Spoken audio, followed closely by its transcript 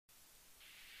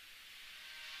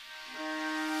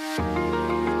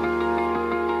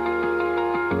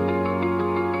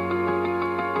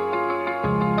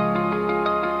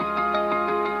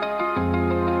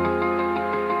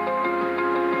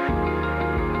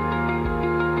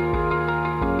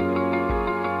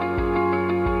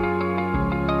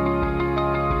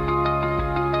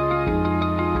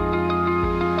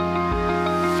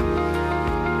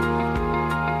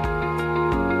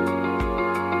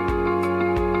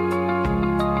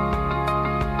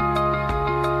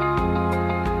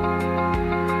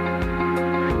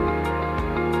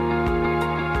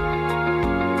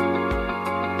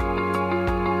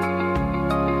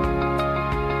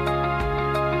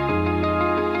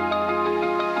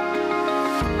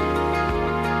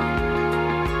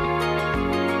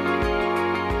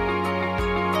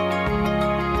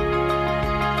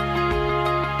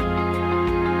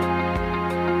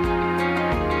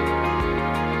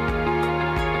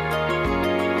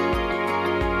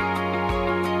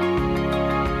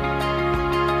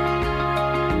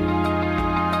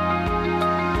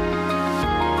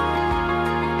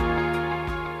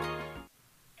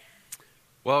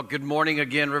Well, good morning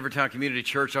again, Rivertown Community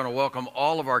Church. I want to welcome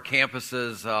all of our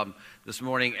campuses this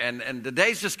morning. And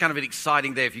today's just kind of an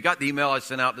exciting day. If you got the email I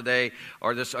sent out today,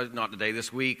 or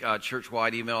this week,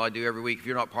 church-wide email I do every week. If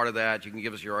you're not part of that, you can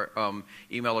give us your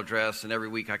email address. And every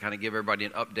week I kind of give everybody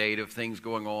an update of things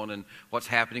going on and what's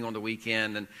happening on the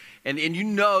weekend. And you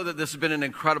know that this has been an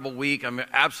incredible week. I'm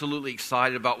absolutely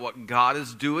excited about what God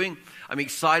is doing. I'm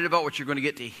excited about what you're going to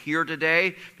get to hear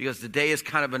today, because today is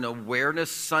kind of an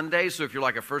awareness Sunday. So if you're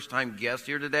like a first-time guest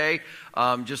here today,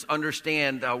 just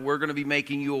understand we're going to be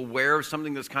making you aware of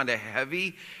something that's kind of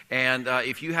heavy. And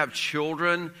if you have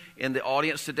children in the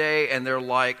audience today and they're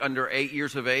like under 8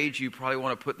 years of age, you probably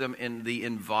want to put them in the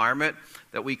environment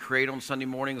that we create on Sunday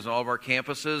mornings on all of our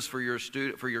campuses for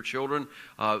your children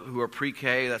who are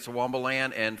pre-K. That's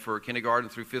Wambaland, and for kindergarten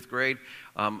through 5th grade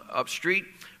up street,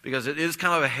 because it is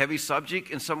kind of a heavy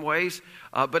subject in some ways,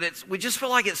 but we just feel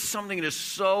like it's something that is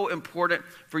so important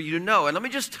for you to know. And let me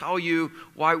just tell you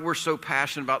why we're so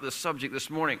passionate about this subject this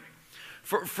morning.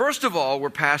 First of all, we're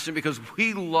passionate because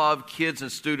we love kids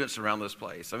and students around this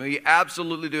place. I mean, we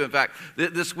absolutely do. In fact,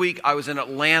 this week I was in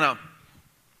Atlanta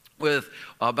with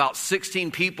about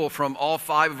 16 people from all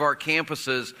 5 of our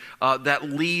campuses that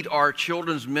lead our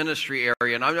children's ministry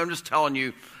area. And I'm just telling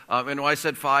you, and when I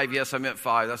said 5, yes, I meant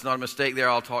 5. That's not a mistake there.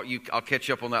 I'll catch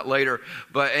you up on that later.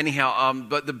 But anyhow,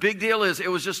 but the big deal is it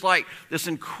was just like this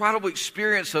incredible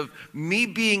experience of me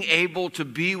being able to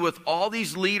be with all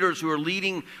these leaders who are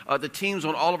leading the teams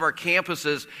on all of our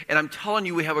campuses. And I'm telling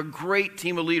you, we have a great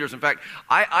team of leaders. In fact,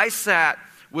 I sat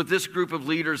with this group of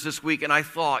leaders this week, and I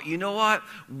thought, you know what?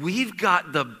 We've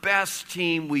got the best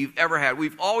team we've ever had.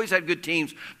 We've always had good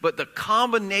teams, but the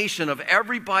combination of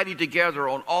everybody together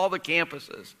on all the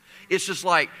campuses, it's just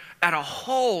like at a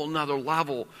whole nother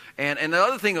level. And the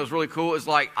other thing that was really cool is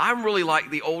like, I'm really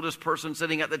like the oldest person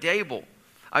sitting at the table.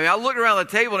 I mean, I look around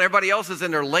the table and everybody else is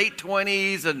in their late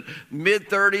 20s and mid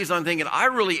 30s. I'm thinking, I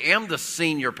really am the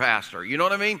senior pastor. You know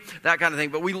what I mean? That kind of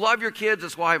thing. But we love your kids.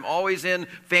 That's why I'm always in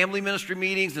family ministry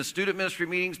meetings and student ministry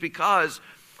meetings, because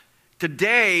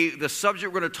today, the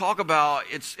subject we're going to talk about,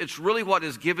 it's really what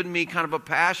has given me kind of a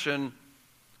passion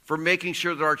for making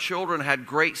sure that our children had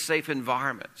great, safe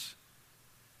environments.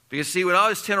 Because see, when I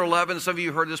was 10 or 11, some of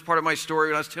you heard this part of my story.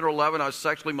 When I was 10 or 11, I was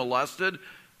sexually molested.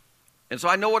 And so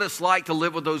I know what it's like to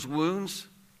live with those wounds,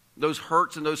 those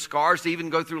hurts and those scars, to even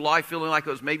go through life feeling like it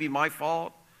was maybe my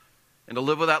fault, and to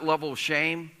live with that level of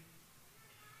shame.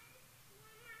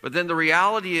 But then the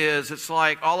reality is, it's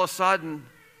like all of a sudden,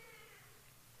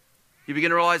 you begin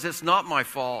to realize it's not my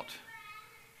fault,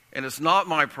 and it's not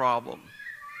my problem,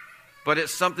 but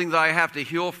it's something that I have to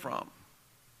heal from.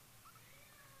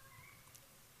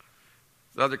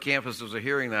 The other campuses are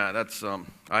hearing that. That's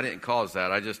I didn't cause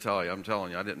that. I just tell you. I'm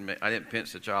telling you. I didn't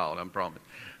pinch the child. I promise.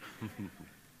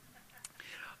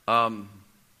 But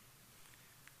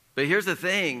here's the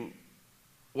thing.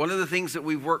 One of the things that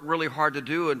we've worked really hard to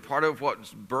do, and part of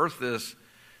what's birthed this,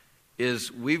 is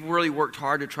we've really worked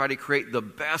hard to try to create the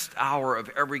best hour of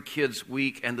every kid's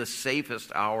week and the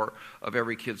safest hour of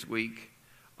every kid's week.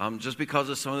 Just because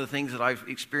of some of the things that I've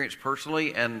experienced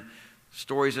personally, and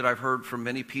stories that I've heard from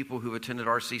many people who've attended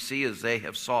RCC, as they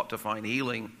have sought to find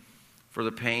healing for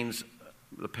the pain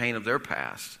of their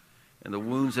past and the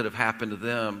wounds that have happened to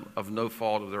them of no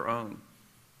fault of their own.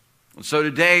 And so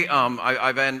today,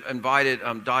 I've invited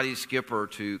Dottie Skipper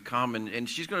to come, and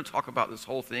she's going to talk about this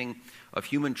whole thing of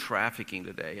human trafficking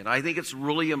today. And I think it's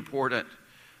really important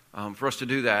for us to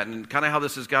do that. And kind of how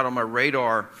this has got on my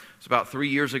radar, it's about 3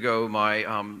 years ago,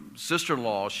 my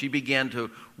sister-in-law, she began to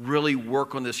really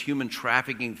work on this human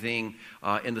trafficking thing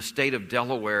in the state of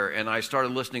Delaware. And I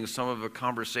started listening to some of the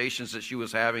conversations that she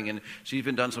was having, and she's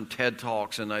even done some TED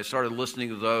Talks, and I started listening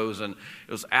to those, and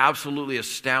it was absolutely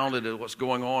astounded at what's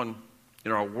going on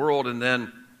in our world. And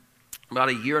then about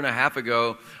a year and a half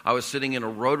ago, I was sitting in a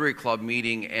Rotary Club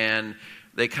meeting, and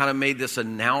they kind of made this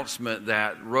announcement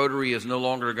that Rotary is no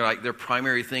longer, like, their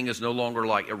primary thing is no longer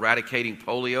like eradicating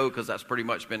polio, because that's pretty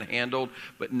much been handled.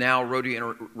 But now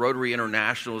Rotary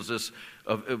International is this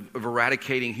of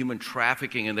eradicating human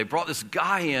trafficking. And they brought this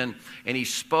guy in, and he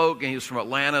spoke, and he was from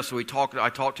Atlanta. So I talked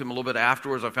to him a little bit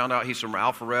afterwards. I found out he's from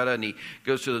Alpharetta, and he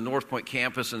goes to the North Point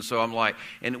campus. And so I'm like,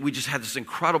 and we just had this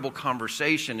incredible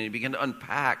conversation, and he began to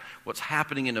unpack what's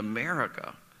happening in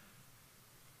America.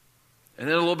 And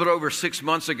then a little bit over 6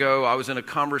 months ago, I was in a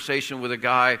conversation with a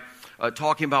guy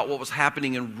talking about what was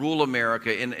happening in rural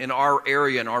America, in our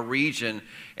area, in our region.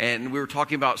 And we were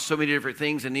talking about so many different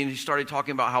things. And then he started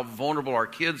talking about how vulnerable our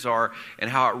kids are and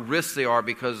how at risk they are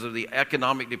because of the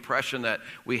economic depression that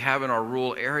we have in our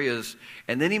rural areas.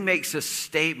 And then he makes this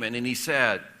statement, and he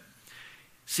said,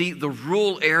 see, the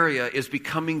rural area is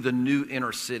becoming the new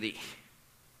inner city.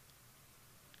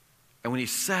 And when he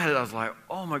said it, I was like,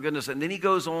 oh my goodness. And then he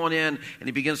goes on in and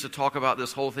he begins to talk about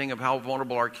this whole thing of how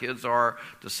vulnerable our kids are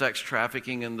to sex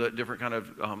trafficking and the different kind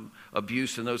of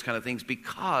abuse and those kind of things,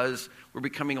 because we're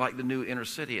becoming like the new inner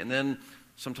city. And then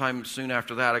sometime soon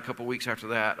after that, a couple weeks after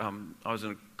that, I was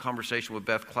in a conversation with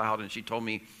Beth Cloud, and she told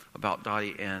me about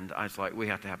Dottie, and I was like, we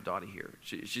have to have Dottie here.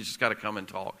 She's just got to come and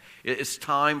talk. It's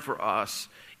time for us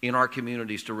in our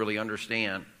communities to really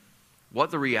understand what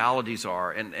the realities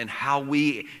are and how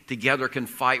we together can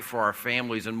fight for our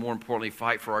families, and more importantly,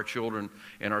 fight for our children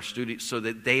and our students so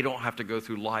that they don't have to go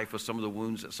through life with some of the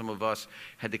wounds that some of us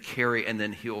had to carry and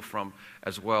then heal from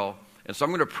as well. And so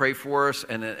I'm going to pray for us,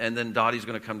 and then Dottie's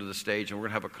going to come to the stage, and we're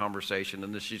going to have a conversation,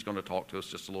 and then she's going to talk to us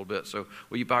just a little bit. So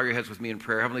will you bow your heads with me in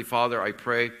prayer? Heavenly Father, I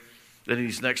pray that in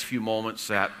these next few moments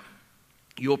that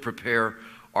you'll prepare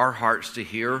our hearts to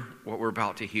hear what we're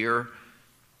about to hear.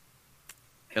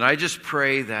 And I just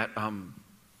pray that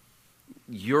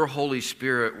your Holy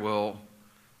Spirit will,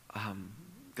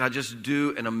 God, just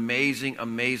do an amazing,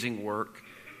 amazing work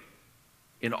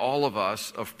in all of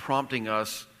us of prompting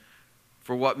us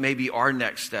for what maybe our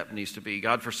next step needs to be.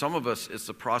 God, for some of us, it's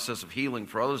the process of healing.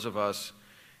 For others of us,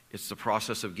 it's the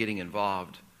process of getting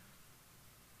involved.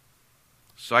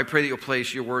 So I pray that you'll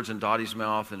place your words in Dottie's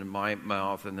mouth and in my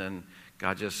mouth, and then,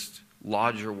 God, just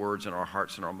lodge your words in our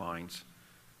hearts and our minds,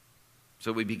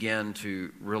 so we begin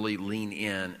to really lean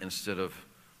in instead of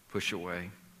push away.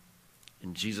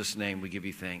 In Jesus' name, we give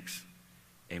you thanks.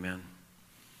 Amen.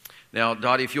 Now,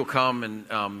 Dottie, if you'll come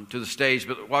and to the stage,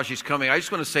 but while she's coming, I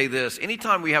just want to say this.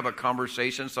 Anytime we have a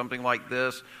conversation, something like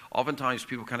this, oftentimes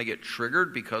people kind of get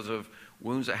triggered because of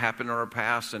wounds that happened in our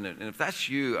past. And if that's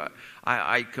you,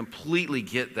 I completely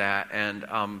get that. And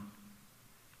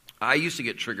I used to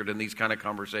get triggered in these kind of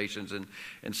conversations.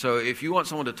 And so if you want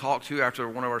someone to talk to after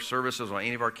one of our services on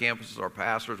any of our campuses, our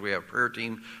pastors, we have prayer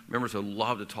team members who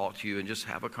love to talk to you and just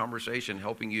have a conversation,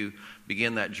 helping you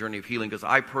begin that journey of healing. Because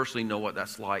I personally know what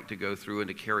that's like to go through and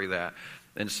to carry that.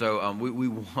 And so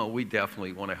we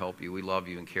definitely want to help you. We love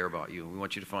you and care about you. We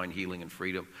want you to find healing and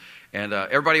freedom. And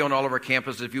everybody on all of our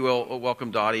campuses, if you will,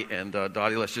 welcome Dottie. And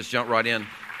Dottie, let's just jump right in.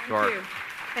 Thank you.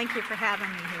 Thank you for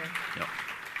having me here. Yep.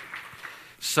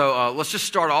 So let's just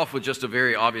start off with just a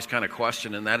very obvious kind of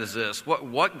question, and that is this.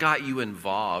 What got you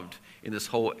involved in this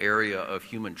whole area of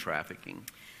human trafficking?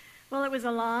 Well, it was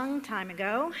a long time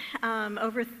ago,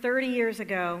 over 30 years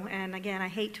ago. And again, I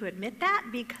hate to admit that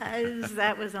because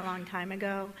that was a long time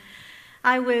ago.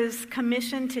 I was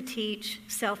commissioned to teach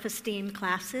self-esteem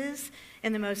classes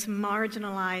in the most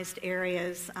marginalized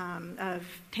areas of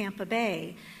Tampa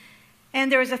Bay. And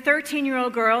there was a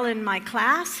 13-year-old girl in my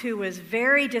class who was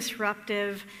very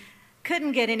disruptive,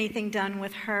 couldn't get anything done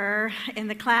with her in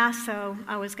the class, so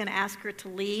I was going to ask her to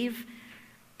leave.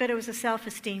 But it was a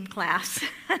self-esteem class.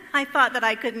 I thought that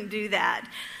I couldn't do that.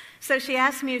 So she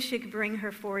asked me if she could bring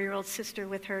her 4-year-old sister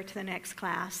with her to the next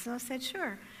class. So I said,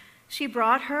 sure. She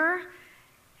brought her.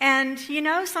 And you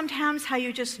know sometimes how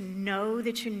you just know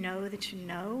that you know that you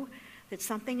know that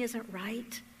something isn't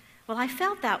right? Well, I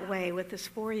felt that way with this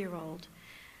 4-year-old.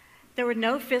 There were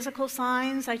no physical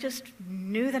signs. I just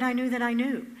knew that I knew that I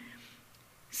knew.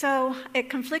 So it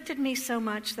conflicted me so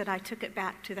much that I took it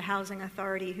back to the housing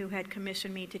authority who had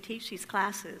commissioned me to teach these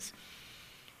classes.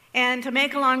 And to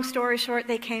make a long story short,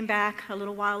 they came back a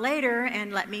little while later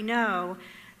and let me know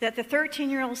that the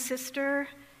 13-year-old sister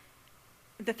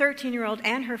the 13-year-old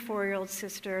and her 4-year-old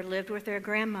sister lived with their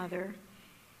grandmother,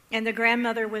 and the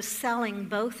grandmother was selling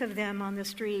both of them on the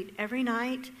street every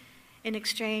night in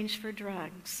exchange for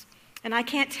drugs. And I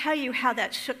can't tell you how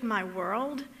that shook my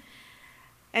world.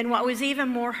 And what was even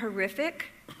more horrific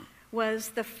was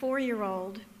the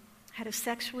 4-year-old had a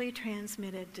sexually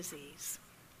transmitted disease.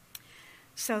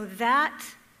 So that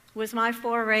was my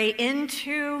foray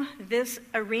into this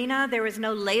arena. There was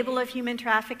no label of human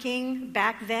trafficking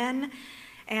back then.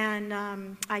 And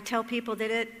I tell people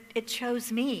that it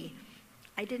chose me.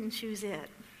 I didn't choose it.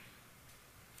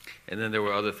 And then there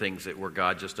were other things where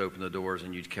God just opened the doors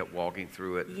and you kept walking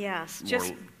through it. Yes,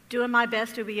 just doing my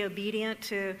best to be obedient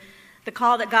to the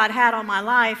call that God had on my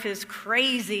life, as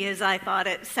crazy as I thought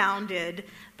it sounded.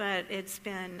 But it's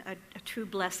been a true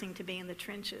blessing to be in the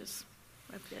trenches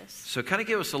of this. So kind of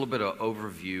give us a little bit of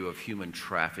overview of human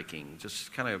trafficking.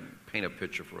 Just kind of paint a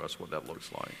picture for us what that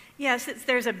looks like. Yes,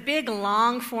 there's a big,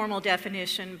 long, formal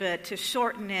definition, but to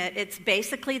shorten it, it's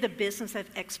basically the business of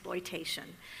exploitation.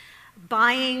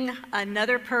 Buying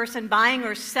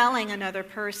or selling another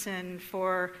person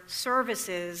for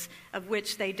services of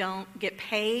which they don't get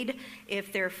paid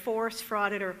if they're forced,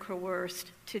 frauded, or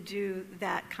coerced to do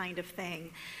that kind of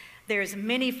thing. There's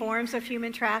many forms of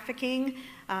human trafficking.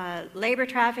 Labor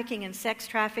trafficking and sex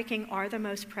trafficking are the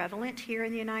most prevalent here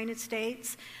in the United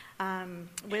States.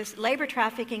 With labor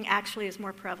trafficking actually is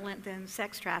more prevalent than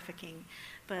sex trafficking.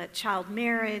 But child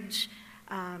marriage,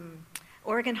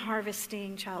 organ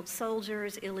harvesting, child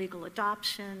soldiers, illegal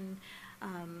adoption,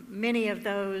 many of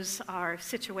those are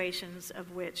situations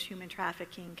of which human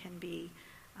trafficking can be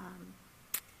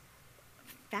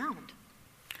found.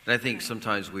 And I think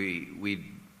sometimes we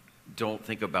don't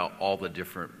think about all the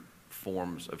different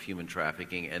forms of human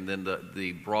trafficking, and then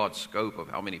the broad scope of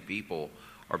how many people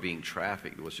are being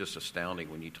trafficked was just astounding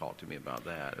when you talked to me about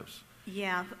that.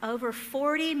 Yeah, over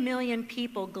 40 million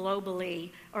people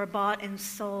globally are bought and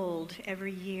sold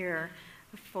every year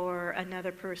for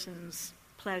another person's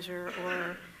pleasure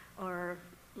or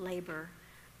labor.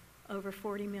 Over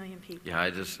 40 million people. Yeah,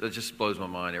 it just blows my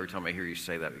mind every time I hear you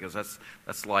say that, because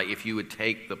that's like if you would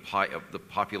take the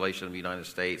population of the United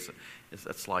States,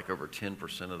 that's like over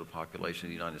 10% of the population of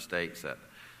the United States, that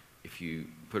if you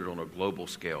put it on a global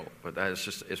scale. But that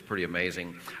is it's pretty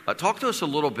amazing. Talk to us a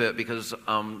little bit, because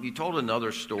you told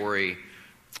another story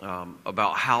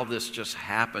about how this just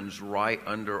happens right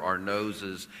under our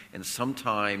noses, and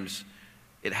sometimes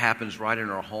it happens right in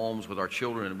our homes with our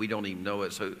children, and we don't even know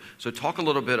it. So talk a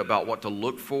little bit about what to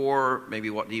look for,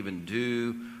 maybe what to even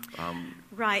do.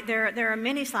 Right. There are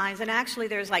many signs, and actually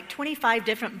there's like 25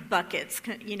 different buckets,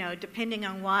 depending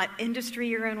on what industry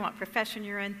you're in, what profession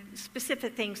you're in,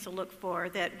 specific things to look for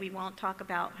that we won't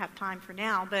have time for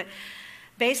now. But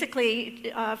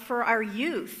basically, for our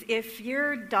youth, if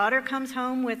your daughter comes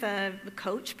home with a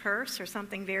Coach purse or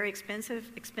something very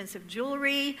expensive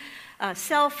jewelry, a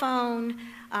cell phone,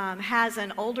 has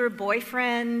an older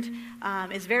boyfriend,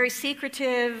 is very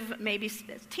secretive, maybe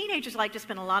teenagers like to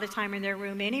spend a lot of time in their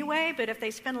room anyway, but if they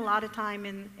spend a lot of time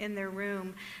in their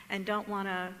room and don't want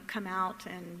to come out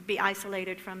and be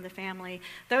isolated from the family,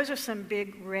 those are some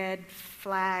big red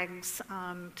flags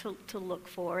to look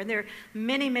for. And there are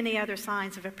many, many other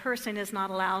signs. If a person is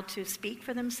not allowed to speak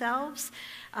for themselves,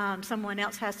 someone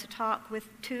else has to talk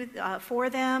for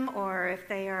them, or if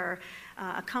they are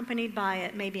accompanied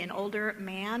by maybe an older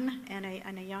man and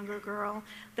a younger girl,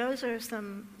 those are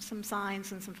some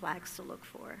signs and some flags to look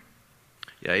for.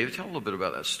 Yeah, you tell a little bit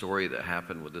about that story that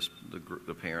happened with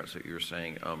the parents that you were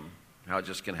saying. How it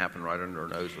just can happen right under our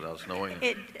nose without us knowing.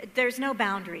 There's no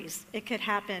boundaries. It could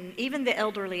happen. Even the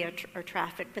elderly are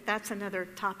trafficked, but that's another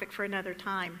topic for another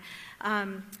time.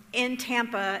 In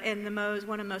Tampa, in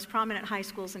one of the most prominent high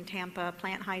schools in Tampa,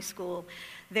 Plant High School,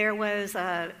 there was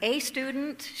a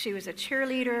student. She was a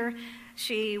cheerleader.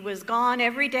 She was gone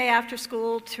every day after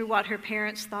school to what her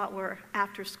parents thought were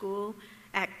after-school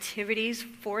activities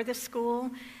for the school.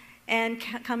 And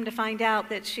come to find out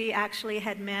that she actually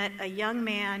had met a young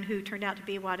man who turned out to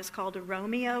be what is called a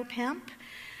Romeo pimp,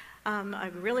 a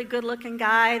really good-looking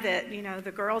guy that,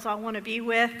 the girls all want to be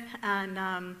with.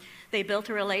 And they built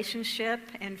a relationship.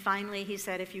 And finally he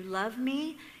said, if you love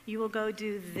me, you will go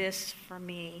do this for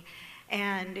me.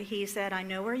 And he said, I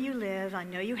know where you live. I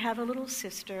know you have a little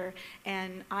sister,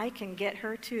 and I can get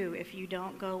her too if you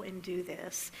don't go and do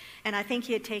this. And I think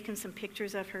he had taken some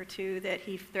pictures of her too that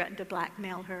he threatened to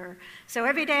blackmail her. So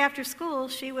every day after school,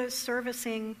 she was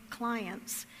servicing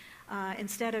clients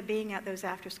instead of being at those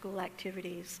after-school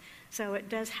activities. So it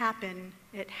does happen.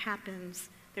 It happens.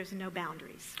 There's no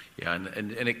boundaries. Yeah,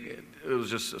 and it was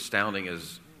just astounding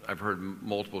as I've heard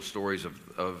multiple stories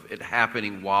of it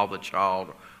happening while the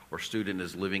child or student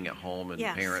is living at home, and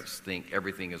Yes. parents think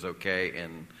everything is okay,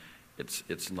 and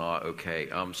it's not okay.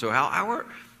 So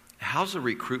how's the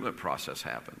recruitment process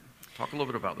happen? Talk a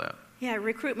little bit about that. Yeah,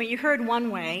 recruitment. You heard one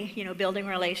way, building a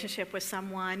relationship with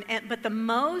someone, but the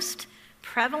most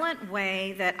prevalent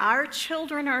way that our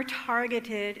children are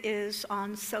targeted is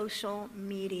on social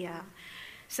media.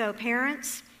 So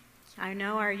parents, I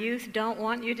know our youth don't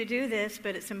want you to do this,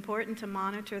 but it's important to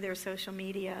monitor their social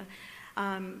media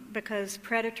because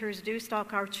predators do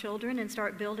stalk our children and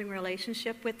start building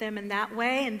relationship with them in that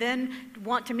way, and then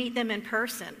want to meet them in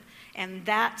person. And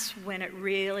that's when it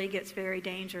really gets very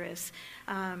dangerous.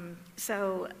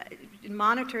 So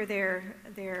monitor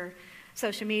their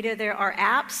social media. There are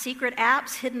apps, secret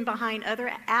apps, hidden behind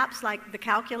other apps like the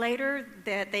calculator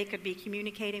that they could be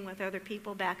communicating with other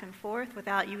people back and forth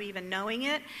without you even knowing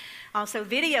it. Also,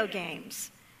 video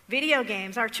games. Video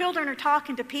games. Our children are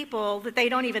talking to people that they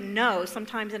don't even know,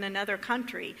 sometimes in another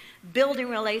country, building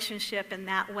relationship in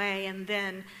that way, and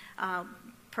then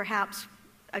perhaps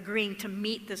agreeing to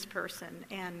meet this person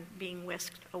and being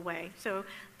whisked away. So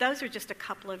those are just a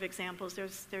couple of examples.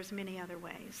 There's many other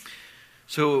ways.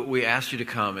 So we asked you to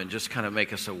come and just kind of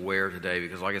make us aware today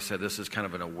because, like I said, this is kind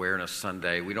of an awareness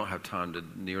Sunday. We don't have time to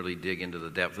nearly dig into the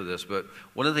depth of this, but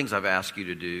one of the things I've asked you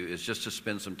to do is just to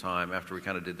spend some time after we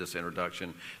kind of did this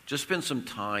introduction, just spend some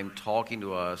time talking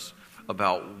to us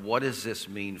about what does this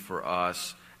mean for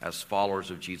us as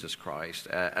followers of Jesus Christ,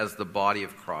 as the body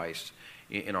of Christ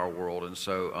in our world. And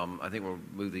so I think we'll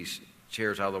move these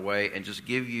chairs out of the way and just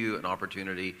give you an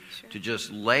opportunity to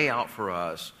just lay out for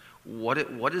us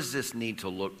what does this need to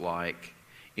look like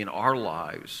in our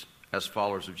lives as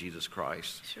followers of Jesus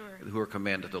Christ, who are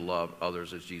commanded to love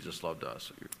others as Jesus loved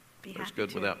us. That's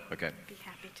good with that? Okay. Be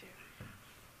happy to.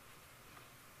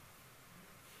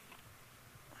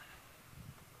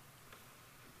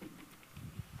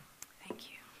 Thank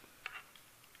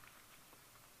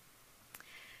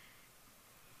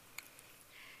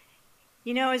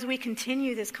you. As we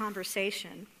continue this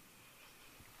conversation,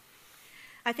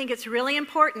 I think it's really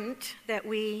important that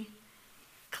we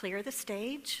clear the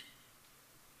stage,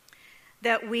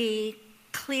 that we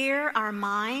clear our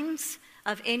minds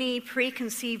of any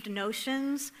preconceived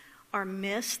notions or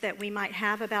myths that we might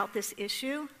have about this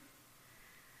issue.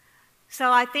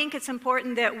 So I think it's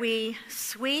important that we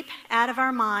sweep out of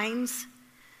our minds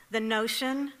the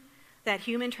notion that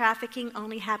human trafficking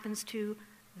only happens to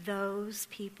those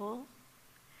people.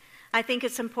 I think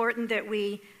it's important that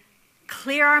we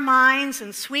clear our minds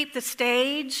and sweep the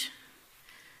stage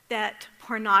that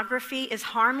pornography is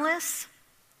harmless.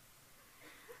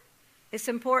 It's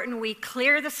important we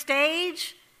clear the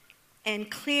stage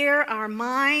and clear our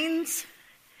minds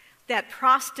that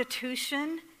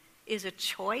prostitution is a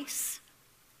choice.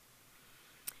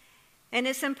 And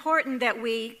it's important that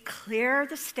we clear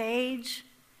the stage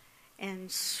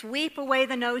and sweep away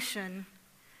the notion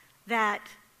that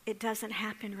it doesn't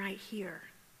happen right here.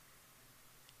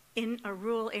 In a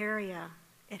rural area,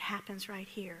 it happens right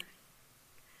here.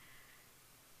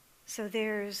 So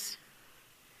there's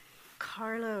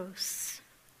Carlos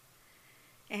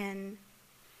and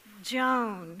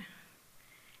Joan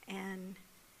and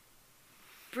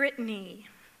Brittany,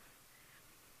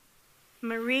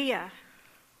 Maria,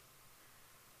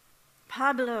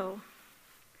 Pablo.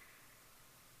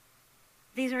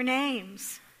 These are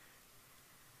names.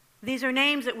 These are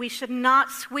names that we should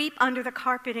not sweep under the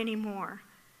carpet anymore,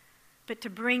 but to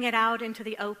bring it out into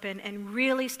the open and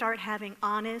really start having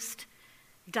honest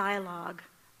dialogue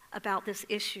about this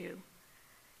issue,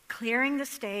 clearing the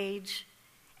stage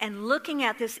and looking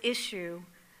at this issue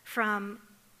from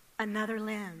another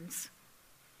lens,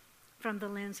 from the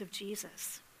lens of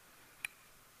Jesus.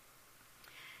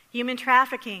 Human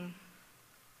trafficking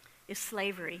is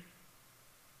slavery.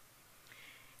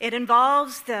 It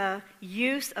involves the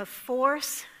use of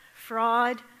force,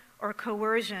 fraud, or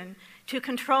coercion to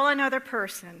control another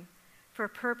person for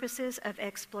purposes of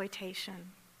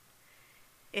exploitation.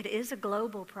 It is a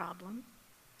global problem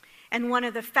and one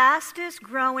of the fastest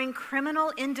growing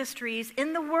criminal industries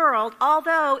in the world,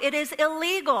 although it is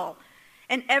illegal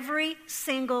in every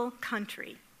single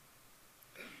country.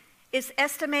 It's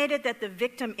estimated that the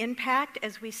victim impact,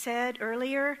 as we said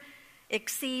earlier,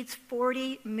 exceeds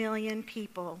 40 million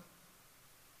people.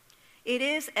 It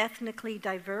is ethnically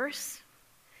diverse,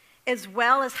 as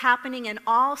well as happening in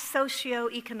all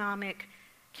socioeconomic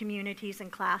communities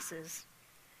and classes.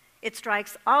 It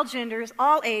strikes all genders,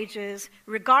 all ages,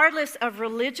 regardless of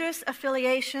religious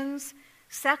affiliations,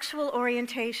 sexual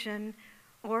orientation,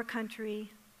 or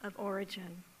country of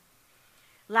origin.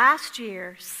 Last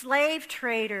year, slave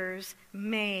traders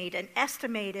made an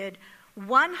estimated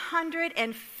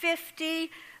 $150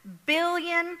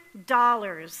 billion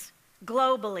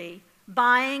globally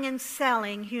buying and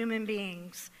selling human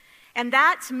beings. And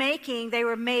they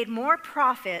were made more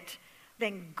profit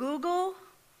than Google,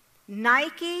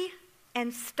 Nike,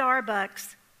 and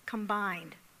Starbucks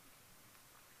combined.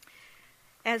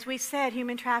 As we said,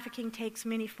 human trafficking takes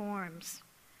many forms.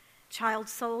 Child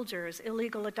soldiers,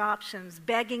 illegal adoptions,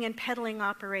 begging and peddling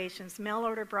operations,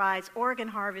 mail-order brides, organ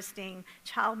harvesting,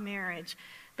 child marriage.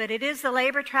 But it is the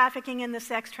labor trafficking and the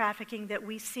sex trafficking that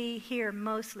we see here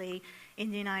mostly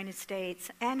in the United States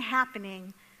and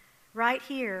happening right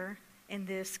here in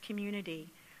this community.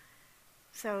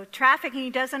 So trafficking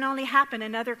doesn't only happen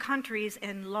in other countries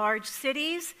in large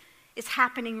cities, it's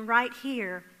happening right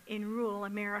here in rural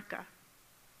America.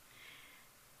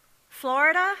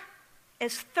 Florida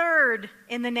is third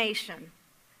in the nation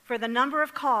for the number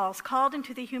of calls called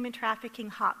into the human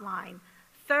trafficking hotline.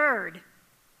 Third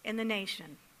in the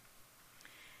nation.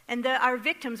 And our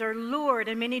victims are lured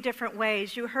in many different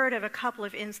ways. You heard of a couple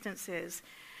of instances.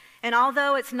 And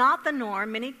although it's not the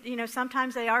norm,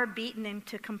 sometimes they are beaten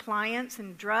into compliance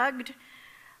and drugged.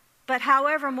 But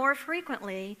however, more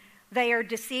frequently, they are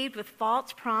deceived with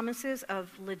false promises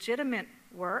of legitimate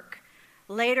work,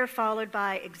 later followed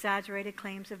by exaggerated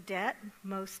claims of debt,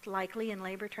 most likely in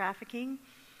labor trafficking.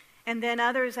 And then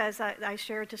others, as I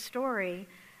shared the story,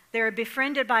 they're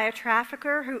befriended by a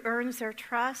trafficker who earns their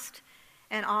trust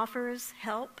and offers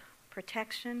help,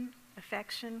 protection,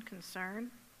 affection,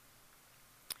 concern.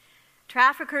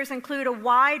 Traffickers include a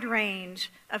wide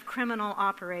range of criminal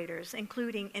operators,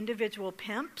 including individual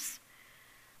pimps,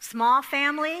 small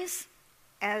families,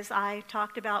 as I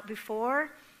talked about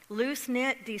before,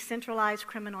 loose-knit, decentralized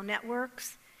criminal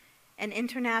networks, and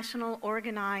international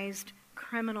organized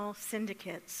criminal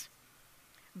syndicates.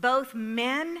 Both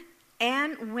men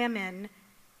and women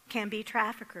can be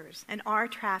traffickers and are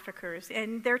traffickers.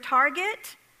 And their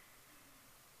target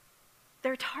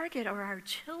are our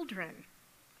children.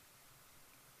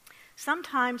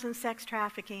 Sometimes in sex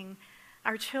trafficking,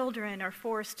 our children are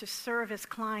forced to serve as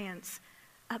clients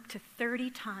up to 30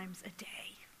 times a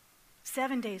day,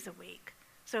 7 days a week.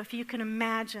 So if you can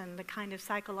imagine the kind of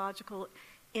psychological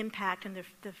impact and the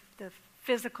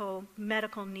physical,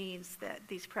 medical needs that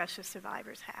these precious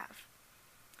survivors have.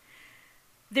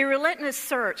 The relentless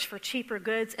search for cheaper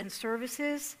goods and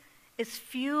services is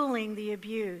fueling the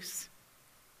abuse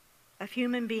of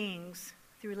human beings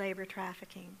through labor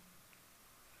trafficking.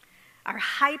 Our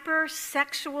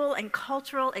hyper-sexual and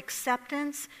cultural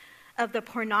acceptance of the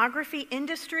pornography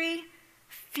industry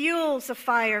fuels a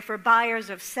fire for buyers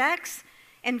of sex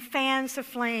and fans the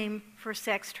flame for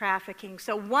sex trafficking.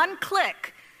 So one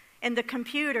click in the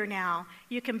computer now,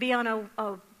 you can be on a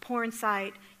porn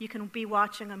site, you can be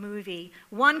watching a movie.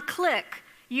 One click,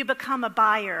 you become a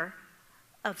buyer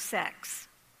of sex,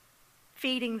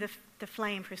 feeding the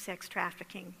flame for sex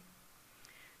trafficking.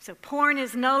 So porn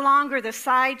is no longer the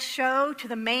sideshow to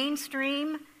the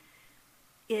mainstream.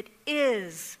 It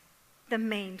is the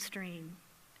mainstream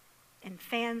and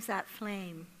fans that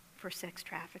flame for sex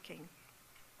trafficking.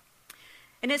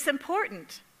 And it's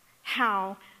important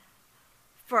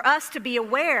for us to be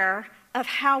aware of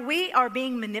how we are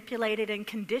being manipulated and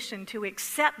conditioned to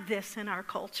accept this in our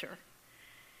culture.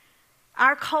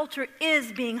 Our culture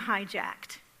is being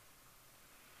hijacked.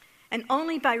 And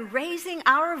only by raising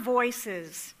our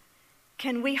voices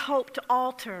can we hope to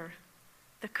alter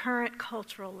the current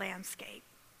cultural landscape.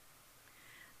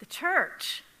 The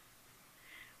church,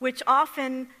 which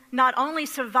often not only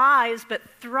survives but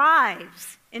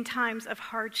thrives in times of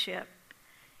hardship,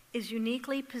 is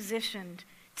uniquely positioned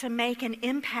to make an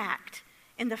impact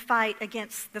in the fight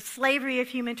against the slavery of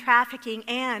human trafficking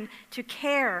and to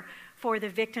care for the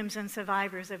victims and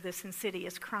survivors of this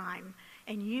insidious crime.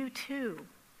 And you too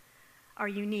are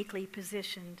uniquely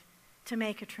positioned to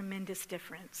make a tremendous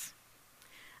difference.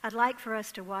 I'd like for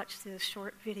us to watch this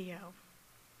short video,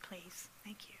 please.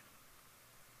 Thank you.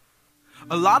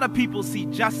 A lot of people see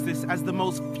justice as the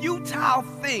most futile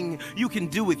thing you can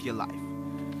do with your life.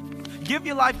 Give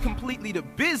your life completely to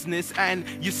business and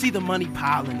you see the money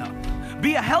piling up.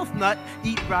 Be a health nut,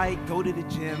 eat right, go to the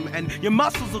gym, and your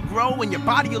muscles will grow and your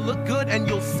body will look good and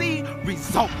you'll see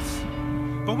results.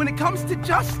 But when it comes to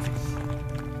justice,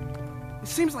 it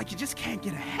seems like you just can't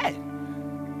get ahead.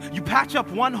 You patch up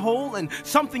one hole and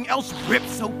something else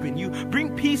rips open. You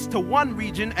bring peace to one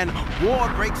region and war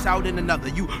breaks out in another.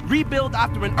 You rebuild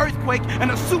after an earthquake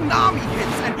and a tsunami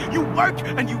hits. And you work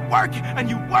and you work and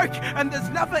you work, and there's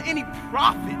never any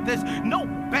profit. There's no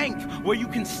bank where you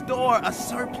can store a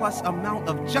surplus amount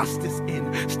of justice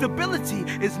in. Stability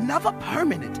is never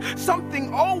permanent.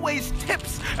 Something always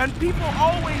tips, and people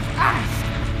always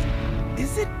ask,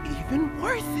 is it even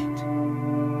worth it?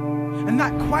 And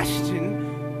that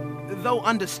question, though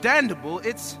understandable,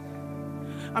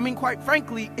 quite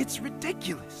frankly, it's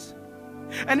ridiculous.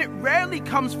 And it rarely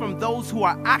comes from those who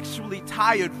are actually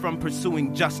tired from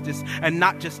pursuing justice and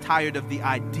not just tired of the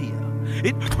idea.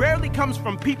 It rarely comes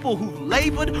from people who've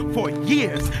labored for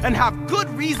years and have good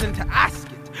reason to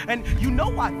ask it. And you know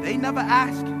why they never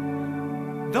ask?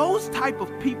 Those type of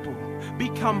people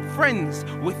become friends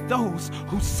with those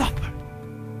who suffer.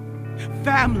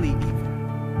 Family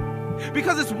even.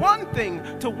 Because it's one thing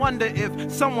to wonder if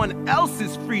someone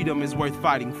else's freedom is worth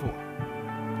fighting for.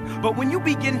 But when you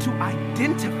begin to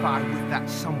identify with that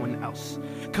someone else,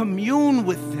 commune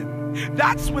with them,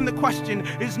 that's when the question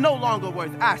is no longer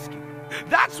worth asking.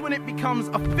 That's when it becomes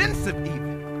offensive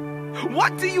even.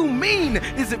 What do you mean,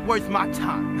 is it worth my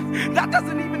time? That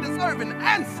doesn't even deserve an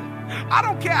answer. I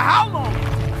don't care how long it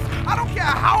takes. I don't care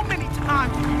how many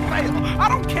times you fail. I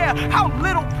don't care how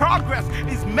little progress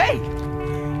is made.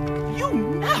 You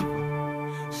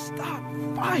never stop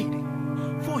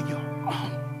fighting for your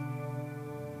own.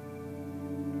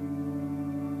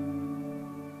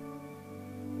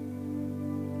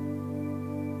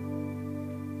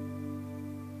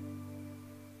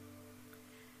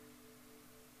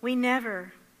 We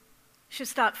never should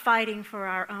stop fighting for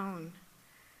our own,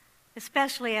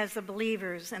 especially as the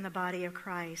believers in the body of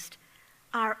Christ.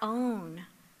 Our own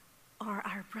are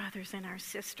our brothers and our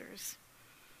sisters.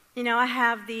 You know, I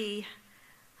have the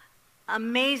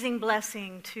amazing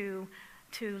blessing to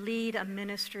lead a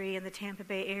ministry in the Tampa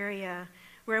Bay area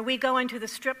where we go into the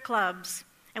strip clubs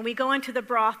and we go into the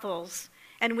brothels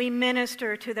and we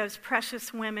minister to those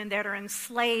precious women that are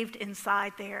enslaved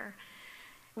inside there.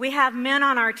 We have men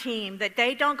on our team that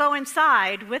they don't go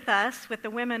inside with us, with the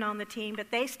women on the team,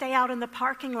 but they stay out in the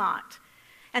parking lot.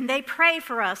 And they pray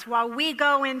for us while we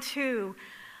go into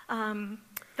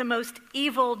the most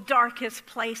evil, darkest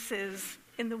places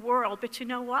in the world. But you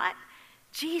know what?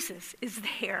 Jesus is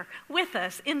there with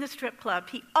us in the strip club.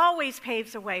 He always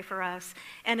paves the way for us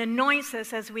and anoints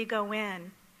us as we go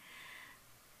in.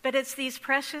 But it's these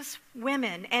precious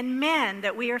women and men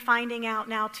that we are finding out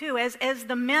now too. As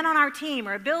the men on our team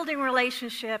are building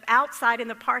relationship outside in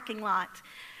the parking lot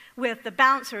with the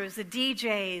bouncers, the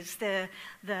DJs,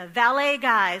 the valet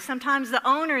guys, sometimes the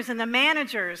owners and the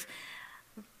managers.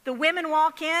 The women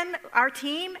walk in, our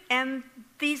team, and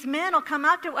these men will come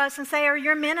up to us and say, "Are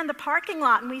your men in the parking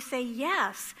lot?" And we say,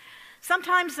 "Yes."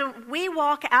 Sometimes we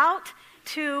walk out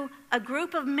to a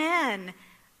group of men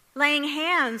laying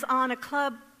hands on a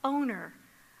club owner,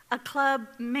 a club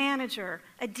manager,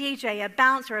 a DJ, a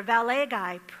bouncer, a valet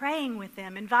guy, praying with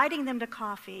them, inviting them to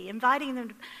coffee, inviting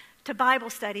them to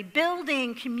Bible study,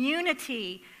 building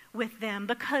community with them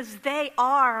because they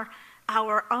are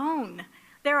our own.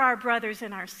 They're our brothers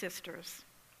and our sisters.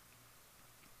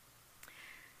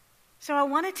 So I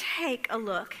want to take a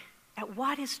look at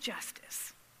what is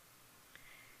justice.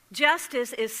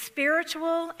 Justice is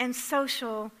spiritual and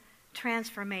social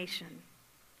transformation.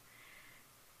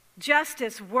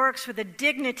 Justice works for the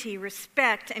dignity,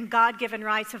 respect, and God-given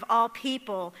rights of all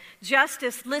people.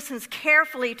 Justice listens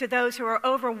carefully to those who are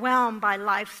overwhelmed by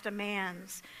life's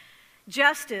demands.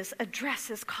 Justice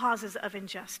addresses causes of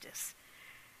injustice.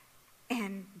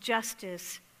 And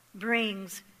justice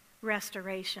brings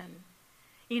restoration.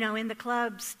 You know, in the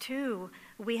clubs, too,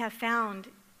 we have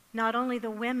found not only the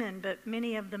women, but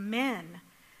many of the men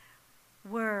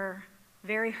were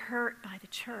very hurt by the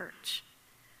church.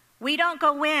 We don't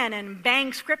go in and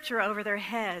bang scripture over their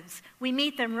heads. We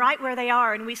meet them right where they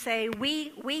are and we say,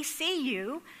 we see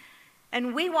you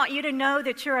and we want you to know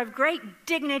that you're of great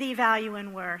dignity, value,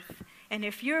 and worth. And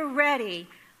if you're ready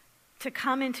to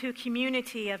come into a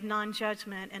community of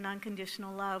non-judgment and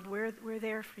unconditional love, we're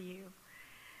there for you.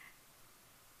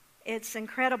 It's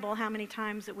incredible how many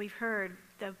times that we've heard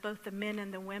that both the men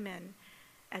and the women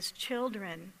as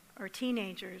children or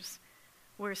teenagers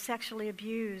were sexually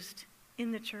abused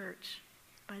in the church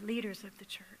by leaders of the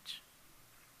church.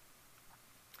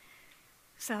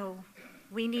 So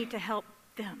we need to help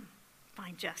them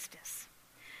find justice.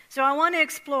 So I want to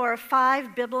explore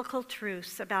 5 biblical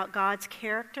truths about God's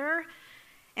character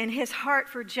and his heart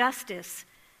for justice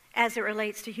as it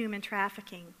relates to human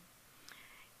trafficking.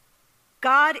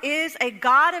 God is a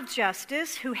God of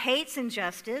justice who hates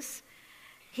injustice.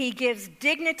 He gives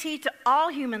dignity to all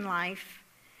human life.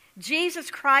 Jesus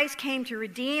Christ came to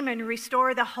redeem and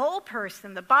restore the whole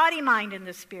person, the body, mind, and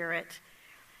the spirit.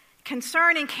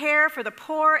 Concern and care for the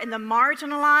poor and the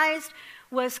marginalized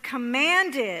is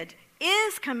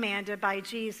commanded by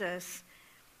Jesus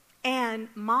and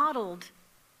modeled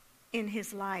in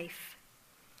his life.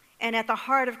 And at the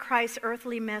heart of Christ's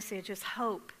earthly message is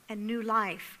hope and new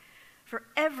life for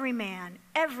every man,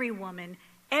 every woman,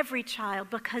 every child,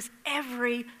 because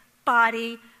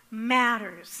everybody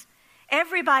matters.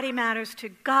 Everybody matters to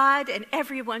God, and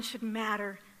everyone should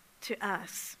matter to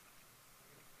us.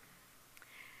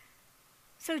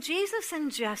 So Jesus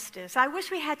and justice. I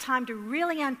wish we had time to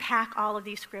really unpack all of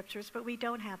these scriptures, but we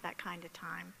don't have that kind of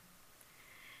time.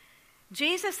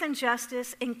 Jesus and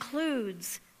justice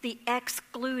includes the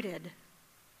excluded.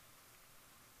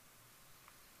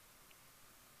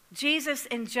 Jesus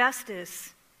and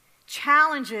justice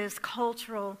challenges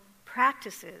cultural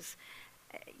practices.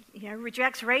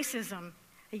 Rejects racism.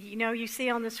 You see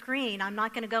on the screen. I'm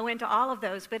not going to go into all of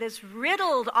those, but it's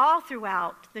riddled all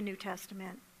throughout the New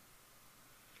Testament.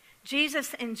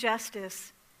 Jesus in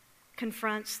justice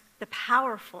confronts the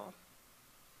powerful.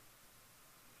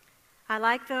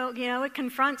 It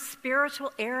confronts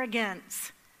spiritual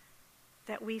arrogance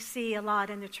that we see a lot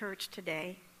in the church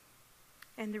today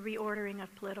and the reordering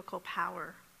of political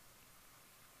power.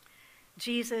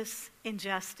 Jesus in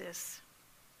justice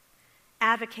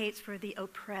advocates for the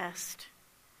oppressed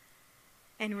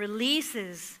and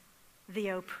releases the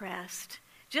oppressed.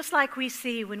 Just like we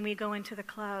see when we go into the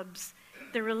clubs,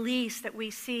 the release that we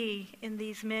see in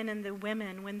these men and the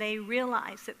women when they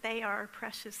realize that they are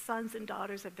precious sons and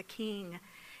daughters of the King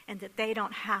and that they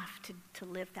don't have to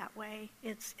live that way.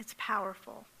 It's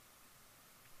powerful.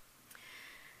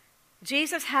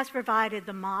 Jesus has provided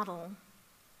the model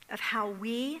of how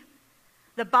we,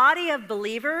 the body of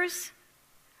believers,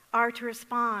 are to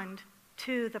respond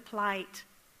to the plight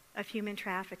of human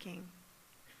trafficking.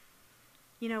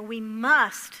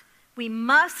 We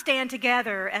must stand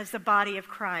together as the body of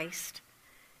Christ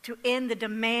to end the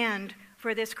demand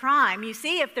for this crime. You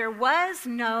see, if there was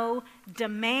no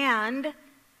demand,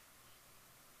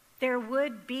 there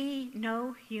would be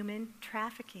no human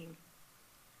trafficking.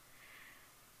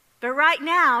 But right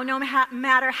now, no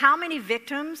matter how many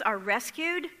victims are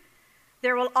rescued,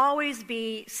 there will always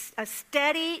be a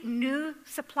steady new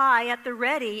supply at the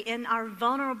ready in our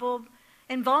vulnerable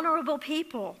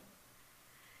people.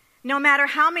 No matter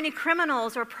how many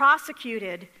criminals are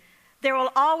prosecuted, there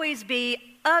will always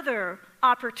be other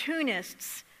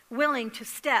opportunists willing to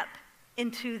step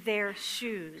into their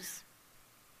shoes.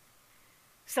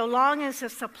 So long as the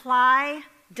supply,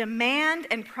 demand,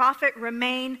 and profit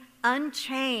remain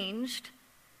unchanged,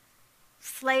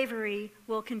 slavery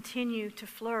will continue to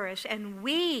flourish. And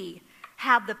we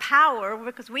have the power,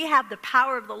 because we have the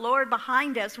power of the Lord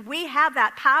behind us, we have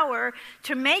that power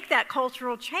to make that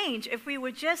cultural change if we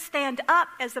would just stand up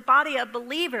as the body of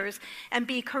believers and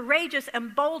be courageous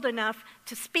and bold enough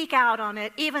to speak out on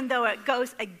it, even though it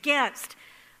goes against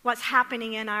what's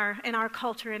happening in our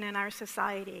culture and in our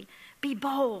society. Be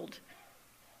bold.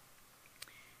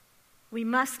 We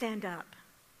must stand up,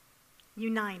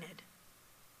 united.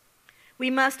 We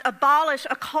must abolish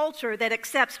a culture that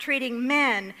accepts treating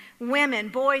men, women,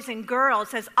 boys, and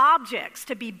girls as objects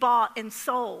to be bought and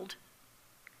sold.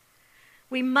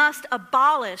 We must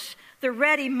abolish the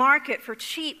ready market for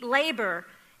cheap labor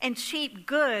and cheap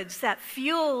goods that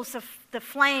fuels the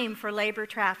flame for labor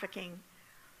trafficking.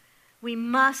 We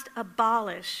must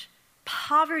abolish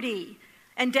poverty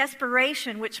and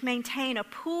desperation, which maintain a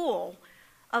pool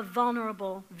of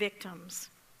vulnerable victims.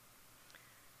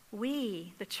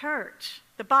 We, the church,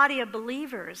 the body of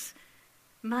believers,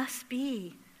 must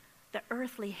be the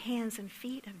earthly hands and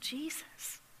feet of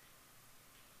Jesus.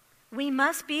 We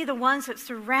must be the ones that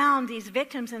surround these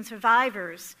victims and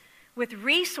survivors with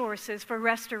resources for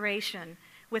restoration,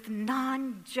 with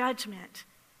non-judgment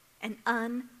and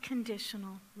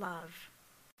unconditional love.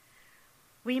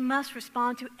 We must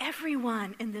respond to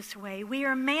everyone in this way. We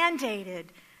are mandated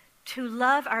to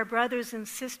love our brothers and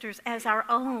sisters as our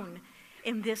own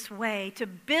in this way, to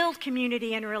build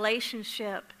community and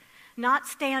relationship, not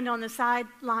stand on the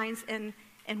sidelines and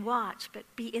watch, but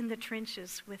be in the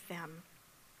trenches with them.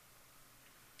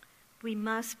 We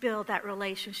must build that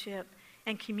relationship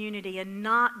and community and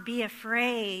not be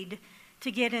afraid to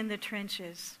get in the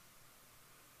trenches.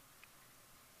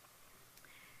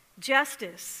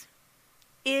 Justice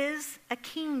is a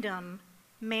kingdom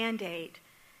mandate,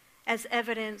 as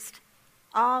evidenced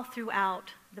all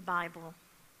throughout the Bible.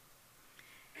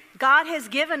 God has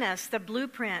given us the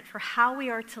blueprint for how we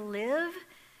are to live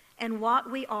and what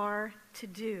we are to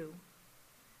do.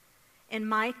 In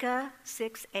Micah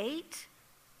 6:8,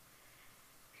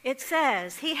 it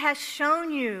says, "He has shown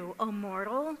you, O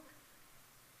mortal,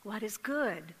 what is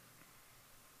good.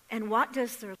 And what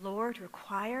does the Lord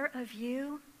require of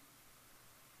you?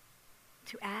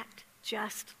 To act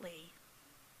justly,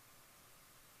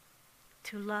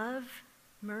 to love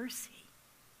mercy,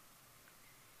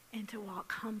 and to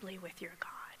walk humbly with your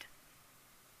God."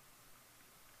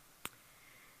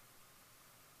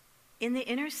 In the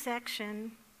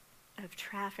intersection of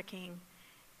trafficking,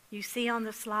 you see on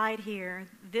the slide here,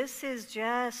 this is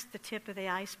just the tip of the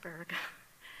iceberg.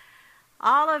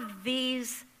 All of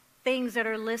these things that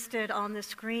are listed on the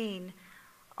screen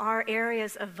are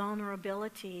areas of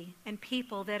vulnerability, and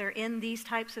people that are in these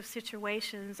types of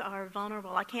situations are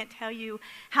vulnerable. I can't tell you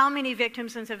how many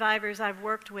victims and survivors I've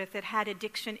worked with that had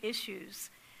addiction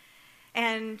issues.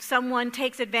 And someone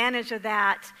takes advantage of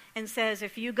that and says,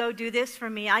 if you go do this for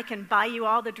me, I can buy you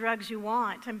all the drugs you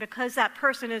want. And because that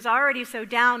person is already so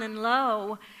down and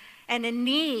low and in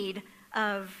need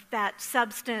of that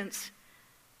substance,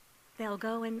 they'll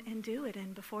go and do it.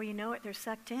 And before you know it, they're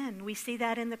sucked in. We see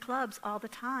that in the clubs all the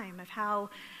time, of how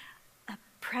a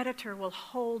predator will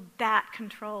hold that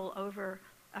control over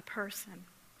a person.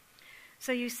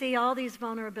 So you see all these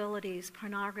vulnerabilities: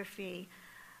 pornography,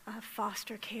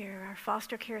 foster care. Our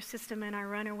foster care system and our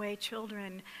runaway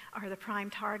children are the prime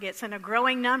targets. And a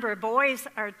growing number of boys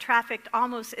are trafficked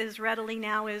almost as readily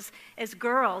now as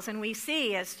girls. And we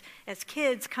see as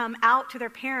kids come out to their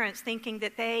parents thinking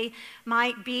that they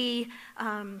might be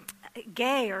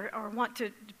gay or want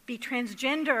to be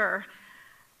transgender,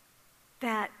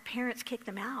 that parents kick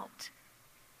them out.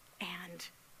 And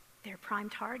they're prime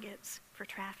targets for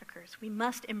traffickers. We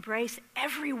must embrace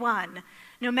everyone,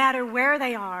 no matter where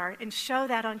they are, and show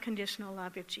that unconditional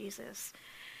love of Jesus.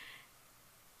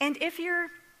 And if you're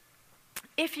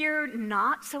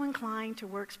not so inclined to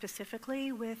work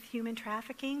specifically with human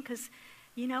trafficking, because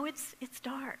it's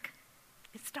dark.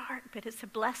 It's dark, but it's a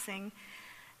blessing.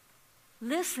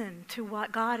 Listen to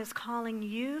what God is calling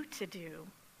you to do.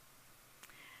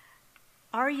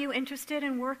 Are you interested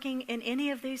in working in any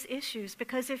of these issues?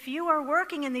 Because if you are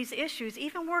working in these issues,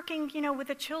 even working, with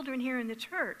the children here in the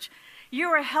church, you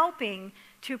are helping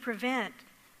to prevent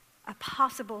a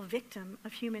possible victim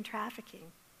of human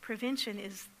trafficking. Prevention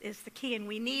is the key, and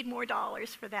we need more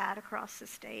dollars for that across the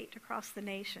state, across the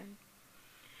nation.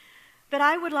 But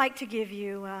I would like to give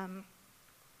you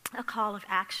a call of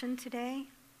action today.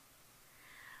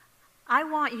 I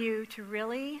want you to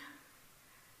really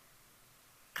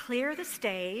clear the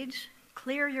stage,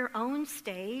 clear your own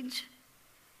stage,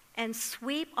 and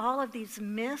sweep all of these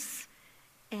myths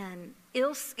and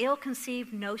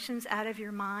ill-conceived notions out of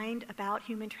your mind about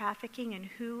human trafficking and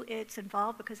who it's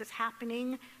involved, because it's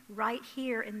happening right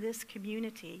here in this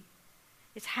community.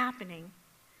 It's happening.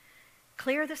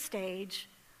 Clear the stage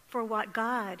for what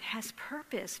God has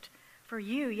purposed for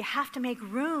you. You have to make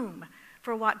room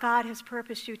for what God has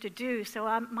purposed you to do.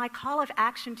 So my call of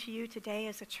action to you today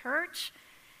as a church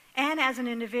and as an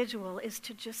individual is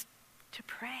to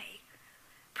pray.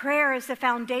 Prayer is the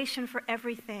foundation for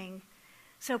everything.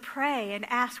 So pray and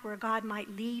ask where God might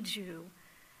lead you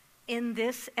in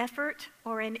this effort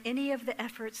or in any of the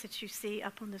efforts that you see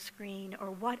up on the screen, or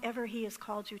whatever He has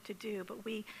called you to do. But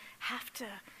we have to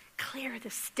clear the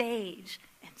stage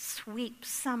and sweep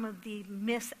some of the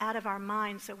myths out of our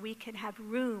minds so we can have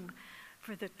room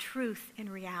for the truth and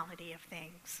reality of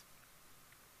things.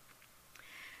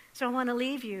 So I want to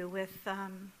leave you with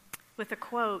a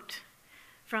quote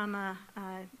from a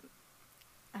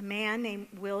man named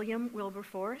William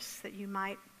Wilberforce that you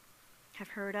might have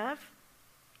heard of.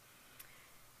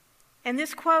 And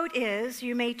this quote is,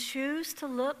 "You may choose to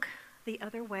look the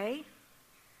other way,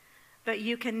 but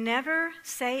you can never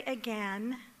say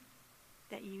again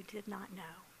that you did not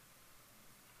know."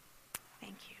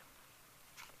 Thank you.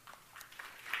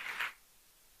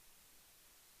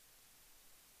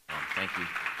 Thank you.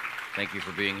 Thank you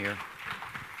for being here.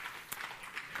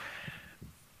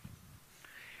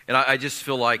 And I just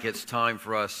feel like it's time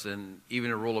for us, and even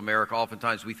in rural America,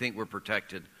 oftentimes we think we're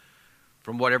protected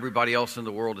from what everybody else in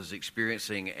the world is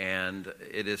experiencing, and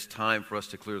it is time for us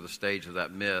to clear the stage of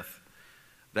that myth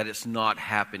that it's not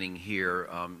happening here.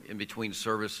 In between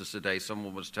services today,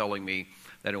 someone was telling me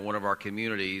that in one of our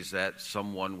communities that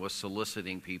someone was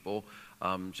soliciting people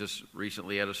just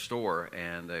recently at a store,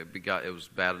 and it was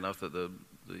bad enough that the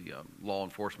law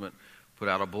enforcement put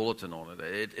out a bulletin on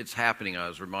it. It's happening. I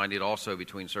was reminded also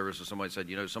between services, somebody said,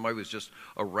 somebody was just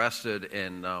arrested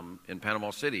in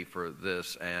Panama City for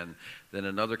this, and then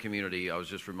another community I was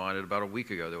just reminded about a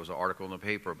week ago, there was an article in the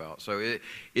paper about. So it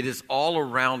is all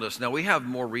around us. Now, we have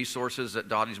more resources that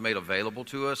Dottie's made available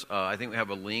to us. I think we have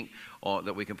a link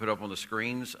that we can put up on the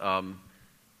screens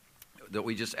that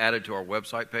we just added to our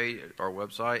website page,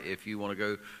 If you want to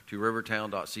go to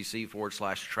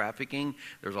rivertown.cc/trafficking,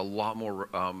 there's a lot more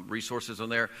resources on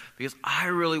there, because I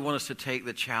really want us to take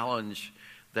the challenge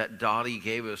that Dottie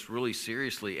gave us really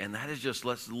seriously, and that is just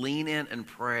let's lean in and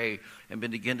pray and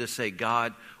begin to say,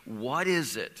 God, what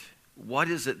is it? What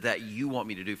is it that you want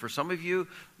me to do? For some of you,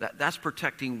 that's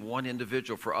protecting one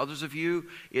individual. For others of you,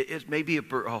 it may be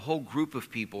a whole group of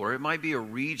people, or it might be a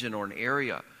region or an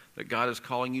area that God is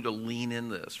calling you to lean in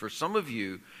this. For some of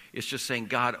you, it's just saying,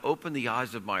 God, open the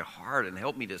eyes of my heart and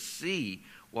help me to see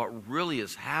what really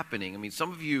is happening. I mean,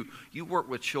 some of you work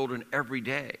with children every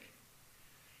day.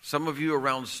 Some of you are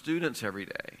around students every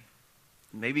day.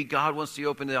 Maybe God wants to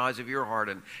open the eyes of your heart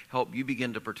and help you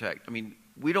begin to protect. I mean,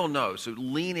 we don't know. So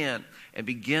lean in and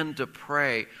begin to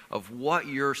pray of what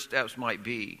your steps might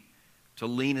be to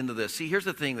lean into this. See, here's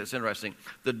the thing that's interesting.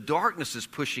 The darkness is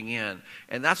pushing in,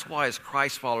 and that's why as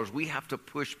Christ followers, we have to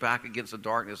push back against the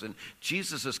darkness. And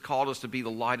Jesus has called us to be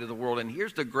the light of the world. And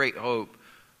here's the great hope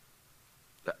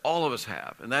that all of us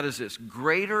have, and that is this: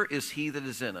 greater is he that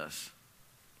is in us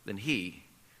than he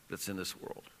that's in this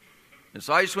world. And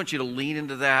so I just want you to lean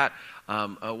into that.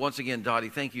 Once again, Dottie,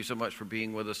 thank you so much for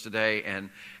being with us today. And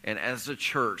as a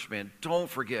church, man, don't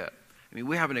forget, I mean,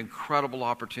 we have an incredible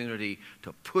opportunity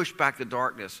to push back the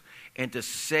darkness and to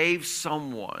save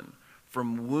someone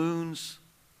from wounds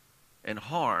and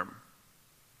harm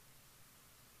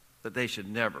that they should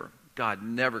never, God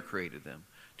never created them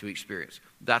to experience.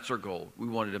 That's our goal. We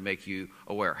wanted to make you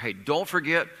aware. Hey, don't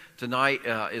forget, tonight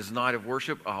is Night of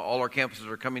Worship. All our campuses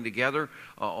are coming together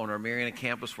on our Marianna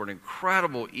campus for an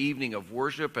incredible evening of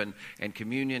worship and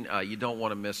communion. You don't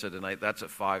want to miss it tonight. That's at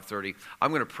 5:30.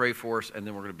 I'm going to pray for us, and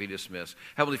then we're going to be dismissed.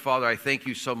 Heavenly Father, I thank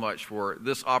you so much for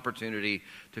this opportunity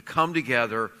to come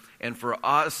together, and for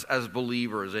us as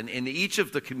believers and in each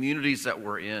of the communities that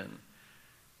we're in,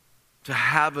 to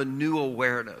have a new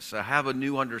awareness, to have a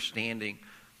new understanding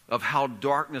of how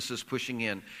darkness is pushing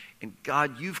in. And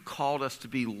God, you've called us to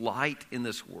be light in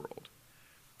this world.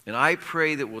 And I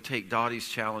pray that we'll take Dottie's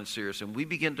challenge serious. And we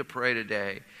begin to pray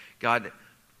today, God,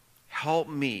 help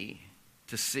me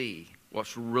to see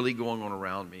what's really going on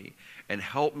around me, and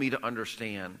help me to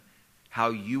understand how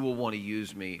you will want to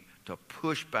use me to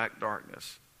push back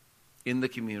darkness in the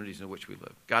communities in which we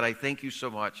live. God, I thank you so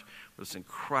much for this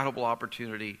incredible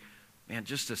opportunity, man,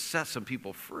 just to set some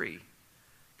people free.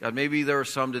 God, maybe there are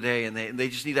some today and they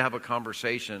just need to have a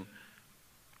conversation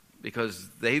because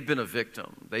they've been a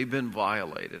victim. They've been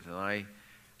violated. And I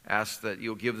ask that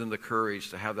you'll give them the courage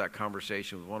to have that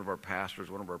conversation with one of our pastors,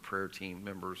 one of our prayer team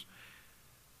members.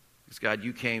 Because, God,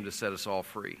 you came to set us all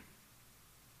free.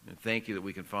 And thank you that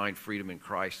we can find freedom in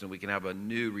Christ and we can have a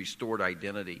new, restored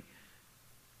identity.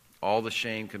 All the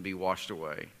shame can be washed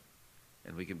away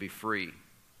and we can be free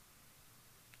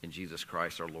in Jesus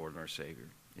Christ, our Lord and our Savior.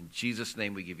 In Jesus'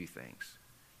 name we give you thanks.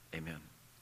 Amen.